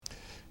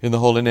In the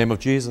holy name of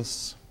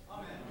Jesus.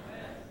 Amen.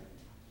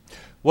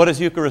 What does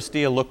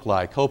Eucharistia look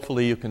like?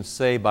 Hopefully you can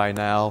say by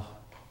now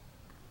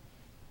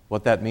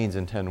what that means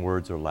in 10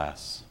 words or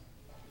less.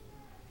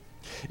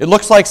 It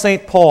looks like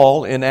St.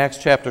 Paul in Acts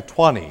chapter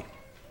 20.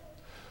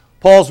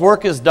 Paul's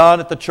work is done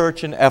at the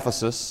church in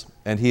Ephesus,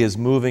 and he is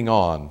moving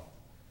on.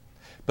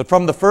 But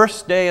from the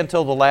first day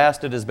until the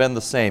last, it has been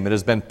the same. It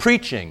has been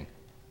preaching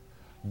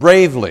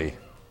bravely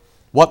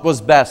what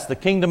was best, the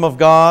kingdom of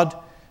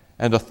God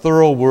and a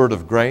thorough word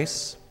of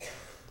grace,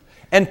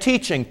 and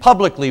teaching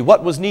publicly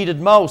what was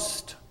needed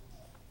most.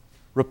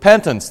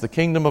 Repentance, the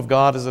kingdom of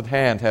God is at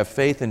hand. Have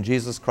faith in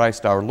Jesus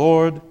Christ our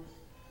Lord.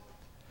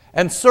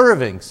 And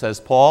serving,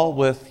 says Paul,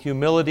 with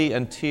humility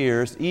and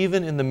tears,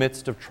 even in the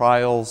midst of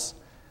trials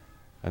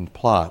and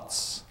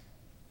plots.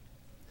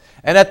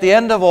 And at the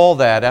end of all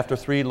that, after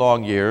 3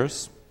 long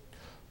years,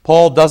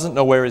 Paul doesn't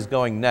know where he's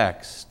going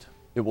next.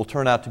 It will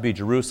turn out to be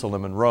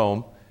Jerusalem and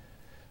Rome,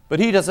 but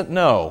he doesn't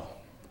know.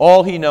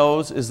 All he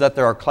knows is that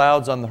there are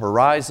clouds on the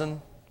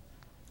horizon,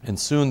 and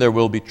soon there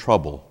will be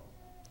trouble.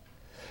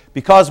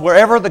 Because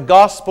wherever the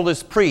gospel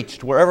is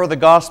preached, wherever the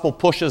gospel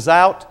pushes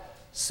out,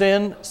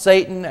 sin,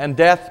 Satan, and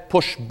death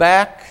push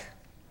back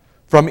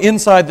from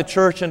inside the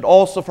church and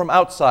also from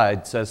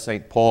outside, says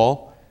St.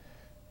 Paul,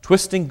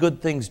 twisting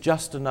good things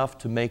just enough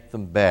to make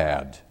them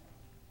bad.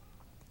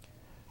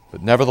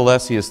 But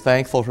nevertheless, he is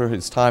thankful for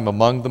his time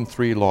among them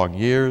 3 long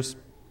years,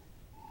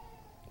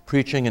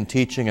 preaching and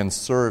teaching and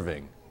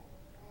serving.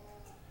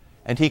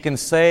 And he can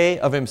say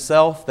of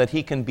himself that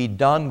he can be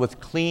done with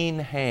clean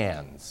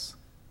hands.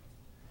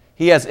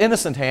 He has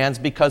innocent hands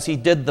because he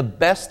did the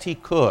best he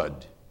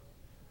could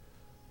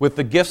with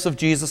the gifts of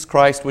Jesus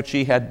Christ which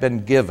he had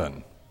been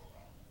given.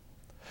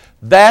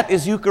 That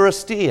is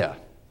Eucharistia.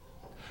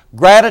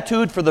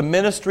 Gratitude for the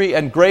ministry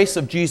and grace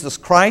of Jesus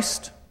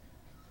Christ,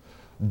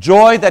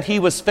 joy that he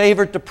was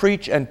favored to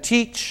preach and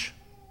teach,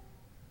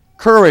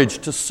 courage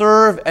to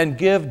serve and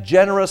give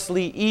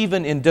generously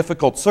even in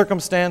difficult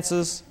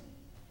circumstances,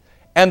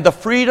 and the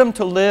freedom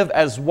to live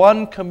as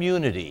one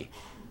community,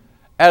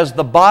 as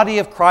the body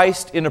of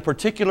Christ in a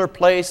particular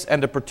place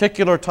and a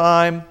particular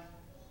time,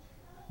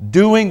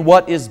 doing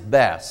what is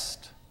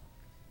best.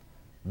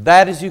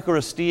 That is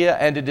Eucharistia,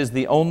 and it is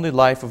the only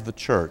life of the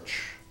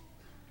church.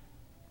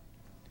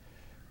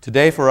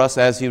 Today for us,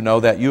 as you know,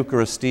 that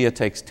Eucharistia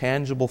takes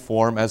tangible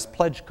form as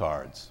pledge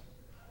cards.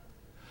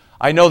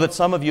 I know that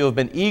some of you have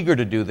been eager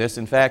to do this.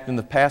 In fact, in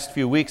the past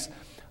few weeks,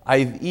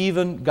 I've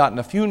even gotten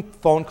a few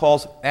phone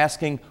calls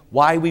asking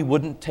why we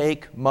wouldn't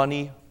take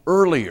money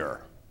earlier.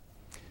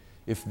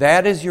 If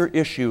that is your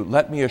issue,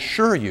 let me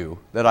assure you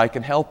that I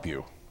can help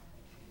you.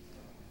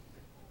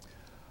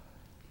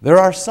 There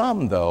are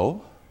some,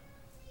 though,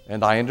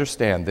 and I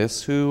understand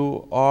this,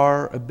 who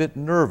are a bit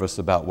nervous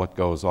about what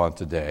goes on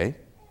today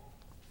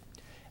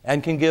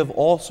and can give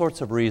all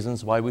sorts of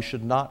reasons why we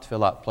should not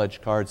fill out pledge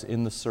cards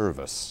in the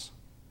service.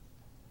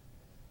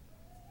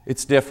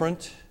 It's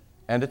different,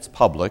 and it's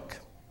public,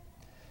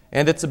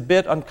 and it's a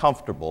bit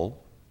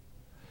uncomfortable,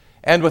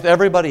 and with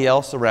everybody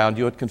else around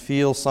you, it can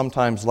feel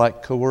sometimes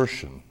like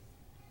coercion.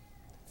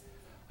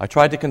 I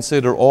tried to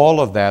consider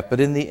all of that, but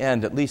in the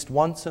end, at least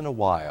once in a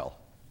while,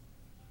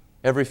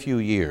 every few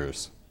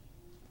years,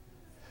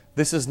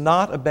 this is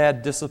not a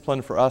bad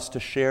discipline for us to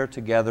share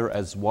together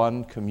as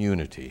one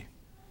community.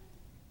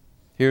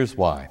 Here's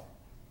why.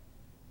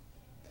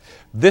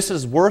 This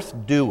is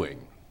worth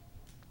doing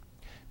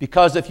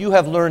because if you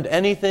have learned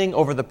anything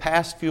over the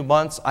past few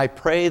months, I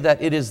pray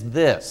that it is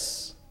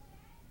this.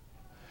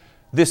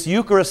 This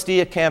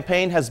Eucharistia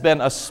campaign has been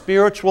a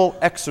spiritual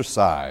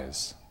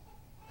exercise.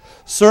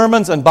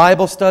 Sermons and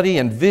Bible study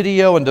and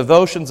video and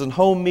devotions and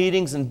home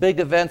meetings and big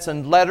events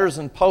and letters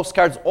and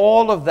postcards,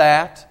 all of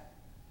that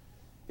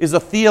is a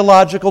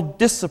theological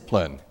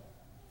discipline.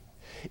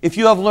 If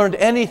you have learned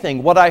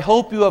anything, what I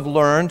hope you have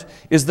learned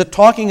is that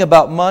talking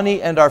about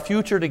money and our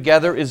future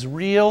together is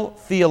real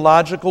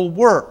theological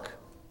work.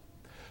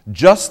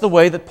 Just the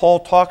way that Paul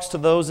talks to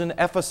those in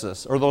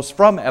Ephesus, or those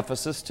from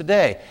Ephesus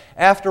today.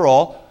 After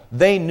all,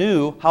 they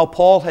knew how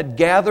Paul had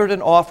gathered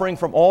an offering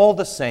from all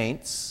the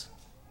saints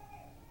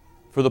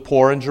for the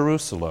poor in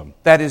Jerusalem.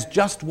 That is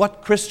just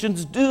what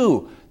Christians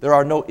do. There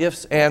are no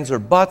ifs, ands, or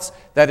buts.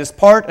 That is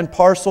part and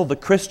parcel the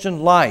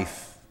Christian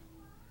life.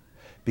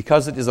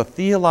 Because it is a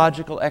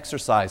theological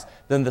exercise,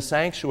 then the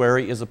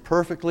sanctuary is a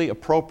perfectly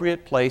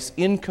appropriate place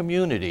in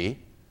community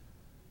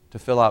to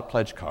fill out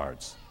pledge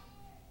cards.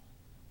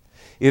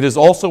 It is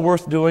also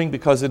worth doing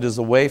because it is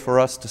a way for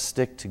us to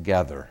stick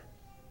together.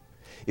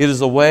 It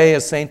is a way,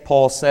 as St.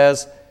 Paul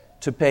says,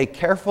 to pay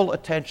careful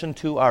attention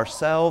to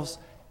ourselves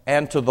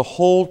and to the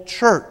whole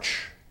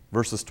church,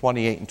 verses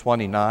 28 and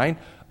 29,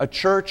 a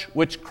church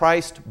which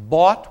Christ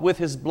bought with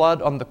his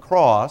blood on the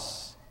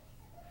cross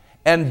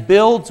and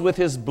builds with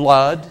his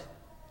blood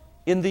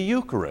in the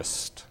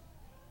Eucharist.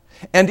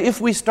 And if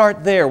we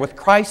start there with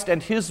Christ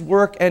and his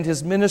work and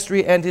his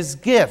ministry and his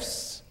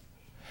gifts,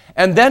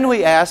 and then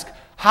we ask,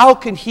 how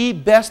can he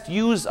best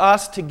use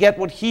us to get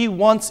what he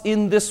wants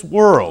in this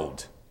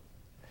world?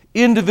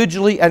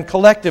 individually and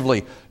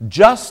collectively,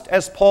 just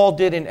as Paul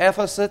did in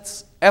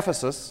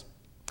Ephesus,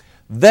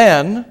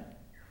 then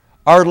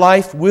our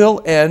life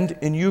will end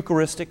in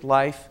Eucharistic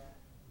life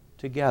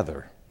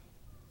together.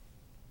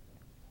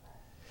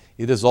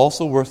 It is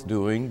also worth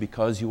doing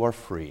because you are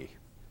free.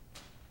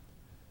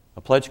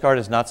 A pledge card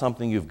is not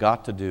something you've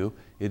got to do.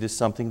 It is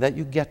something that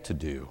you get to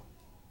do.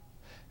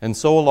 And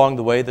so along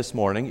the way this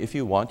morning, if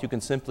you want, you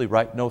can simply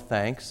write no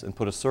thanks and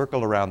put a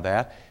circle around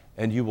that,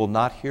 and you will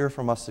not hear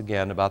from us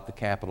again about the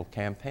capital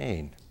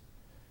campaign.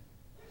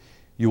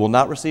 You will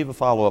not receive a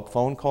follow-up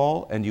phone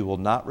call, and you will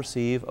not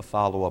receive a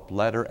follow-up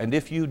letter. And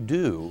if you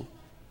do,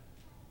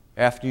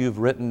 after you've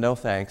written no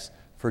thanks,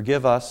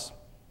 forgive us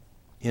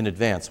in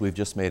advance. We've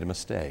just made a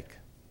mistake.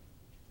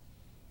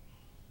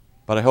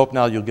 But I hope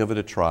now you'll give it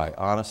a try,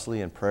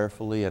 honestly and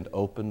prayerfully and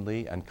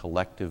openly and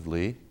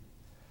collectively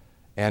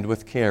and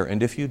with care.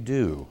 And if you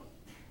do,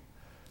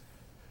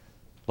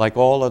 like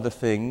all other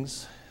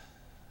things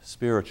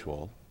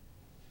spiritual,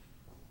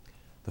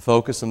 the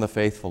focus and the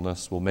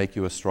faithfulness will make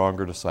you a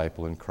stronger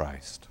disciple in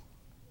Christ.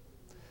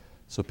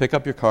 So pick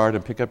up your card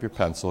and pick up your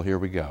pencil. Here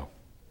we go.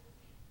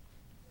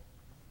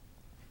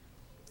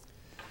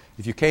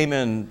 If you came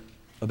in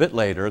a bit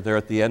later, they're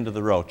at the end of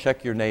the row.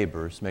 Check your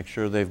neighbors. Make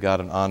sure they've got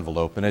an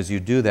envelope. And as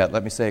you do that,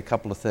 let me say a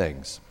couple of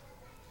things.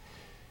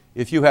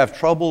 If you have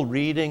trouble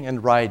reading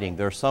and writing,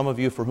 there are some of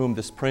you for whom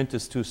this print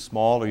is too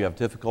small or you have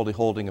difficulty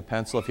holding a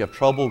pencil. If you have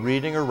trouble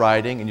reading or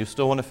writing and you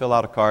still want to fill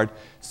out a card,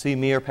 see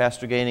me or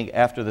Pastor Gaining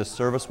after this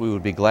service. We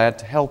would be glad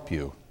to help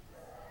you.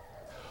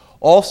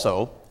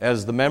 Also,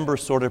 as the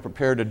members sort of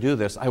prepare to do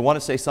this, I want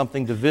to say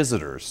something to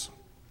visitors.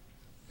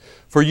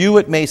 For you,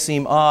 it may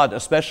seem odd,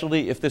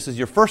 especially if this is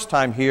your first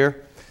time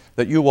here,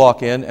 that you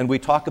walk in and we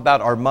talk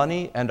about our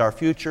money and our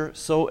future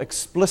so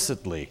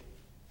explicitly.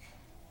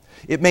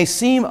 It may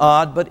seem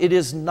odd, but it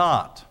is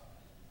not.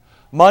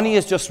 Money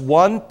is just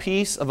one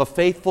piece of a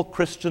faithful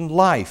Christian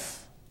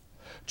life,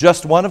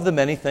 just one of the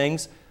many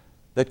things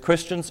that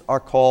Christians are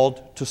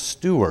called to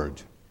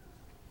steward.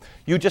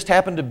 You just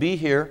happen to be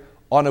here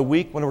on a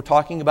week when we're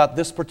talking about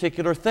this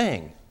particular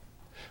thing.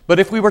 But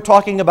if we were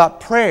talking about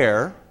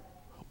prayer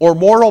or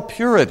moral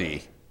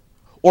purity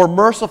or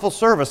merciful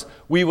service,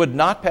 we would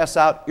not pass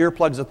out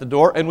earplugs at the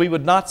door, and we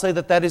would not say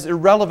that that is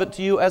irrelevant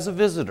to you as a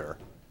visitor.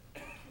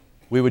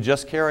 We would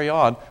just carry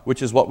on,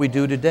 which is what we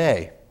do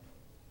today.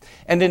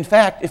 And in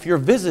fact, if you're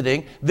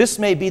visiting, this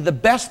may be the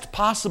best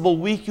possible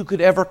week you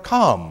could ever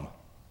come.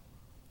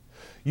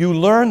 You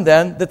learn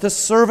then that this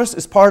service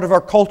is part of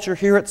our culture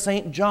here at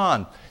St.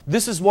 John.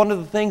 This is one of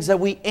the things that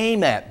we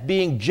aim at,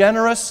 being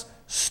generous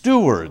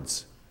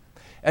stewards.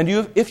 And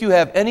if you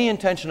have any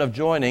intention of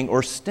joining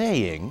or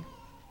staying,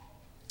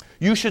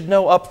 you should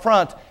know up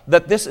front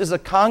that this is a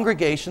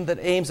congregation that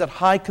aims at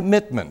high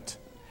commitment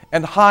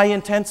and high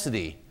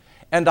intensity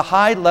and a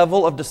high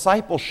level of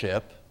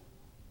discipleship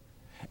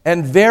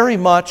and very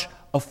much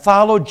a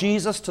follow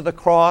Jesus to the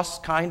cross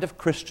kind of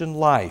Christian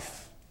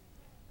life.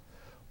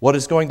 What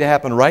is going to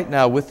happen right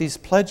now with these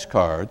pledge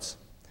cards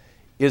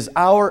is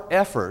our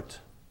effort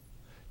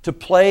to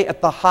play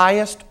at the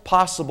highest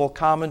possible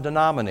common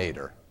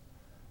denominator,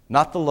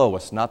 not the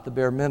lowest, not the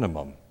bare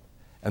minimum.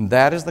 And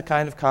that is the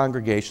kind of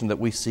congregation that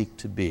we seek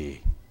to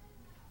be.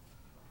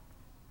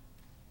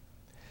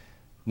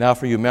 Now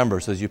for you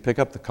members, as you pick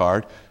up the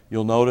card,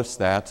 you'll notice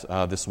that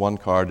this one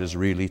card is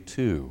really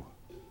two.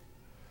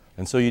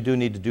 And so you do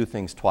need to do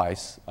things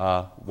twice.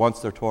 Once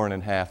they're torn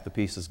in half, the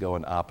pieces go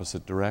in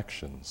opposite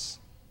directions.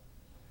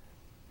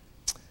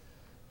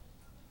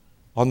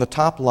 On the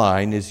top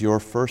line is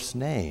your first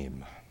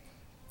name,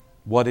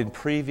 what in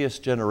previous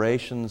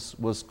generations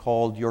was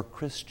called your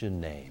Christian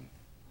name.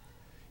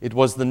 It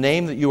was the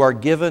name that you are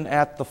given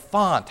at the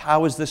font.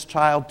 How is this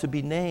child to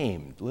be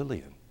named?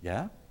 Lillian,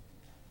 yeah?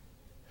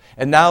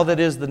 And now that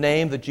is the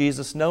name that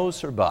Jesus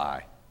knows her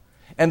by,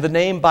 and the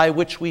name by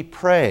which we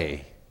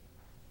pray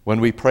when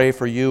we pray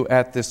for you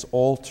at this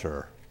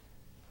altar.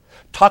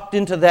 Tucked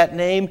into that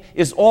name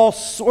is all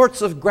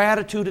sorts of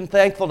gratitude and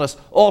thankfulness,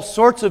 all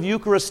sorts of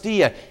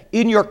Eucharistia.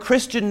 In your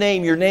Christian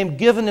name, your name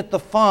given at the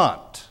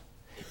font,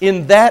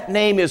 in that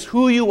name is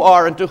who you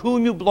are and to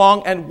whom you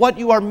belong and what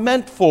you are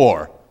meant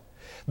for.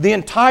 The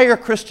entire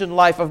Christian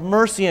life of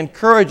mercy and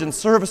courage and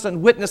service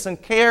and witness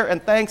and care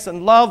and thanks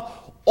and love,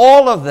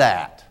 all of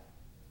that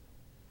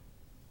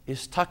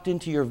is tucked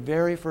into your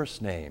very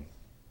first name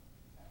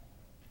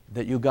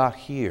that you got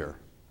here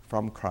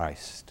from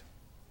Christ.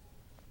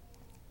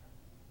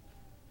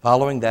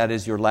 Following that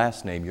is your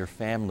last name, your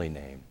family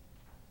name.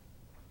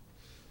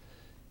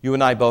 You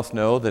and I both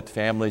know that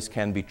families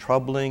can be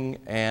troubling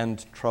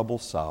and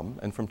troublesome,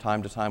 and from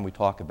time to time we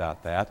talk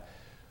about that.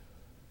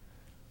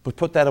 But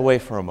put that away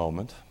for a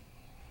moment.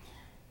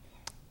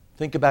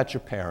 Think about your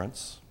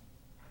parents,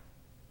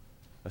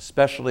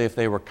 especially if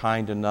they were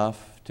kind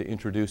enough to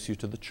introduce you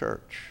to the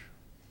church.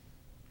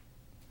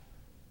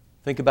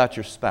 Think about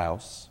your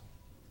spouse,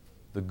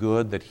 the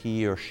good that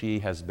he or she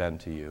has been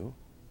to you.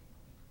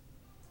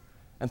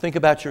 And think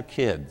about your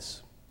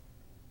kids,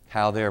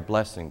 how they're a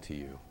blessing to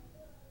you.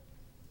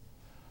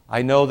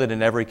 I know that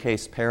in every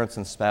case, parents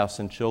and spouse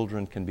and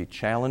children can be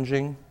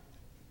challenging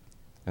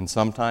and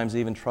sometimes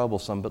even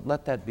troublesome, but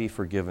let that be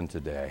forgiven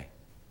today.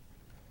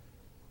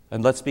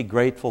 And let's be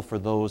grateful for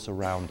those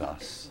around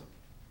us.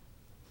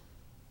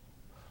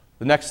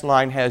 The next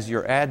line has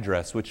your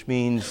address, which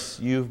means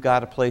you've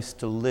got a place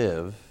to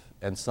live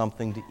and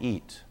something to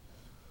eat.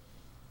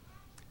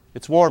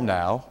 It's warm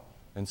now,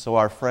 and so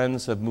our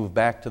friends have moved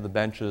back to the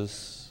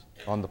benches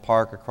on the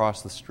park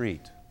across the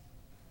street.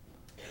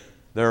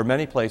 There are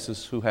many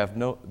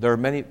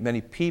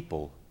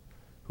people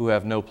who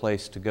have no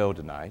place to go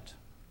tonight,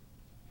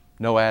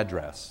 no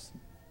address.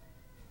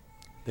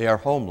 They are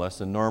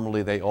homeless, and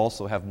normally they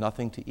also have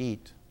nothing to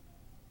eat.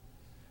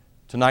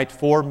 Tonight,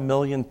 4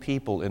 million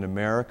people in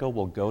America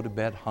will go to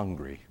bed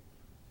hungry.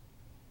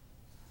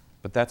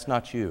 But that's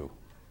not you.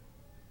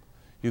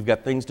 You've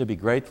got things to be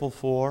grateful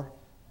for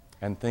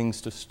and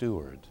things to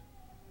steward.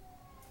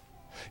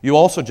 You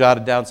also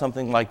jotted down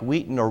something like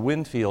Wheaton or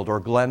Winfield or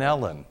Glen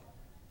Ellen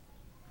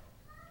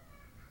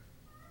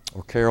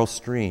or Carroll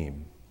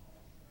Stream,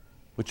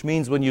 which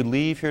means when you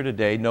leave here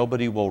today,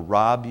 nobody will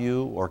rob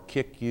you or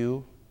kick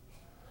you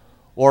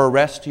or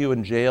arrest you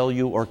and jail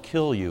you or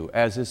kill you,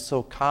 as is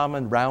so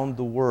common round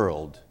the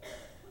world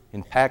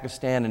in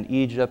Pakistan and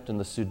Egypt and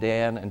the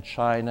Sudan and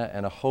China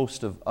and a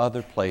host of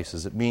other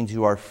places. It means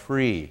you are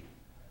free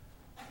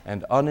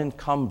and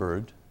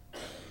unencumbered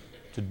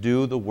to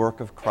do the work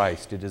of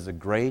Christ. It is a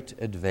great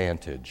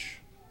advantage.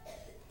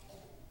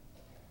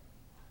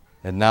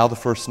 And now the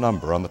first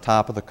number on the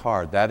top of the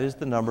card. That is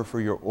the number for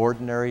your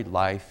ordinary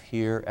life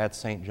here at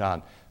St.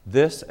 John.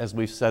 This, as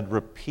we've said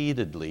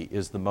repeatedly,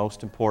 is the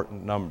most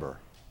important number.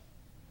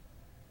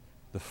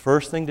 The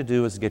first thing to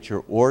do is get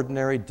your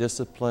ordinary,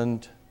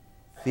 disciplined,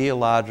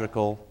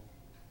 theological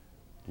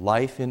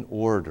life in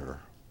order.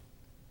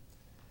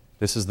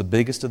 This is the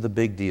biggest of the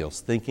big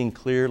deals, thinking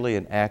clearly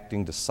and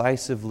acting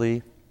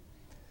decisively.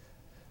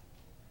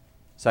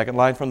 Second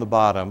line from the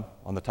bottom,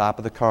 on the top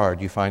of the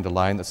card, you find a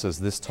line that says,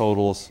 this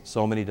totals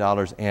so many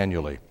dollars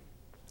annually.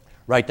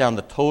 Write down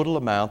the total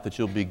amount that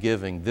you'll be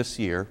giving this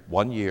year,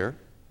 1 year,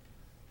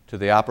 to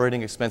the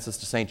operating expenses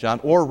to St.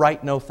 John, or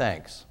write no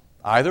thanks.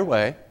 Either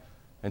way,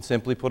 and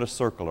simply put a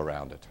circle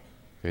around it.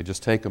 Okay,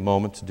 just take a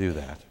moment to do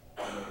that.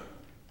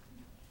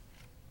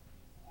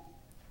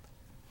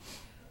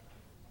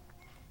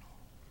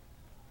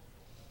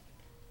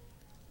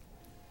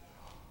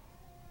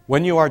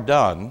 When you are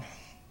done,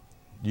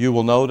 you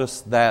will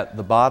notice that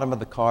the bottom of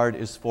the card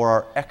is for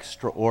our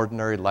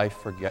extraordinary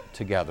life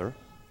together,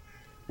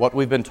 what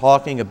we've been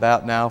talking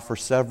about now for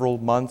several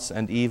months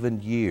and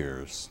even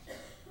years.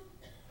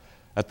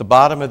 At the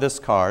bottom of this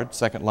card,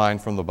 second line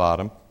from the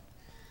bottom,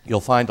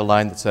 you'll find a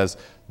line that says,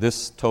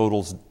 this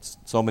totals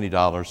so many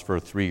dollars for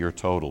a 3-year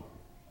total.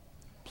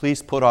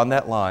 Please put on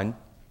that line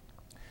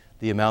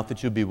the amount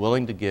that you'd be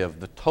willing to give,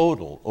 the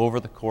total over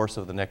the course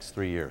of the next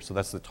 3 years. So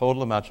that's the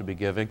total amount you'll be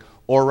giving,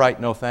 or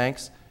write no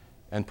thanks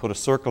and put a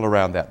circle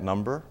around that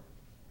number.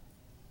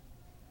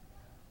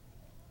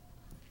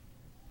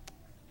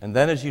 And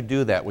then as you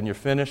do that, when you're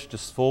finished,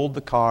 just fold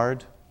the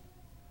card,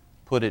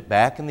 put it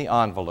back in the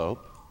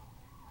envelope,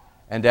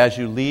 and as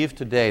you leave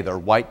today, there are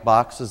white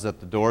boxes at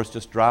the doors.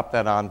 Just drop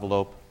that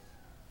envelope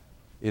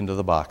into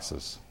the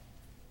boxes.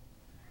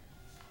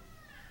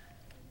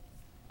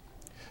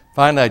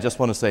 Finally, I just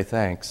want to say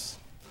thanks.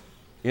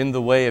 In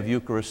the way of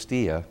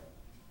Eucharistia,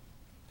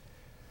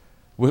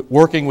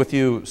 working with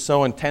you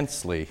so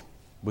intensely,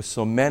 with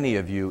so many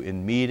of you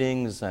in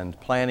meetings and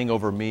planning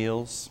over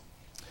meals,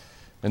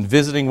 and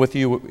visiting with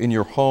you in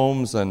your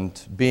homes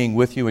and being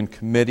with you in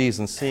committees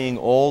and seeing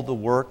all the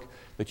work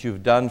that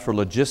you've done for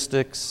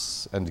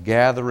logistics and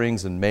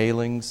gatherings and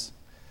mailings,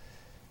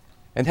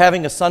 and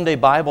having a Sunday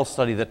Bible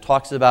study that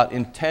talks about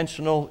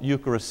intentional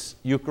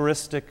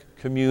Eucharistic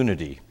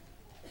community,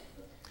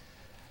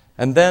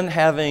 and then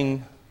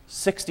having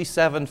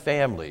 67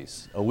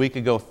 families a week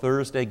ago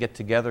Thursday get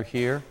together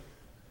here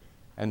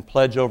and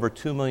pledge over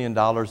 $2 million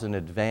in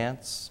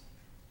advance.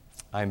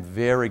 I'm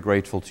very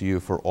grateful to you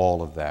for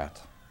all of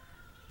that.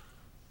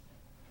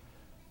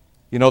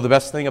 You know the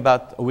best thing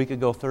about a week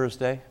ago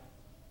Thursday,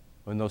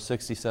 when those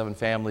 67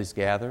 families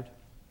gathered?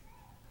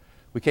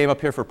 We came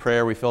up here for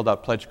prayer. We filled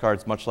out pledge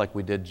cards much like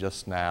we did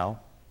just now.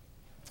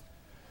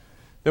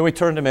 Then we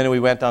turned them in and we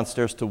went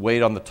downstairs to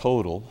wait on the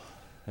total,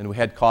 and we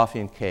had coffee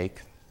and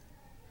cake.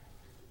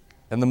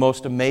 And the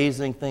most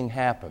amazing thing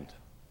happened.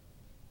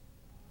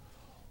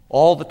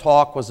 All the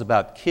talk was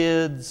about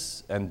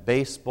kids and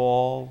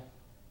baseball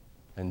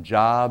and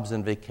jobs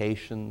and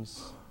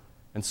vacations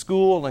and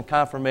school and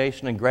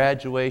confirmation and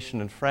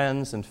graduation and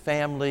friends and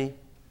family.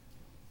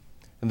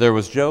 And there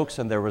was jokes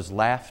and there was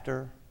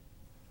laughter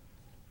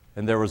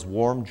and there was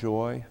warm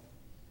joy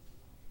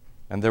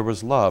and there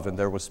was love and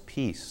there was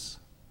peace,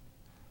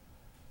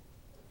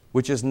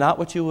 which is not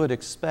what you would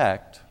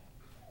expect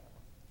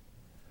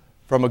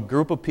from a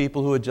group of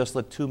people who had just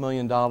let $2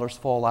 million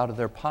fall out of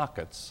their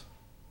pockets.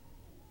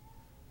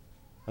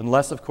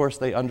 Unless, of course,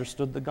 they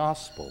understood the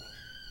gospel.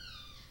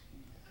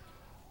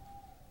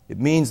 It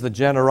means that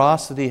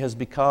generosity has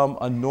become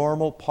a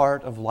normal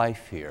part of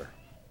life here.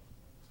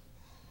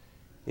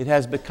 It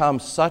has become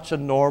such a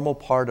normal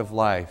part of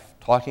life,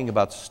 talking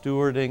about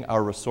stewarding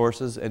our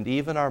resources and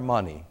even our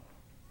money.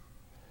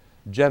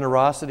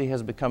 Generosity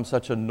has become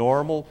such a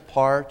normal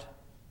part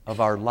of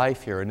our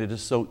life here, and it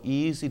is so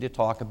easy to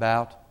talk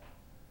about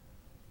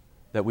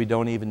that we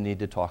don't even need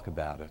to talk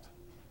about it.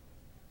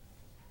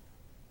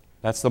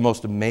 That's the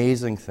most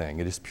amazing thing.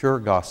 It is pure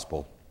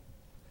gospel.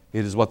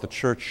 It is what the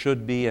church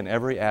should be in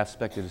every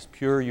aspect. It is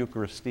pure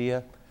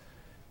Eucharistia.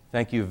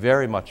 Thank you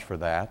very much for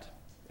that,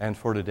 and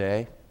for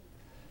today,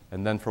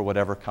 and then for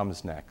whatever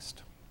comes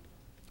next.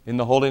 In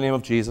the holy name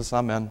of Jesus,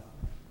 amen.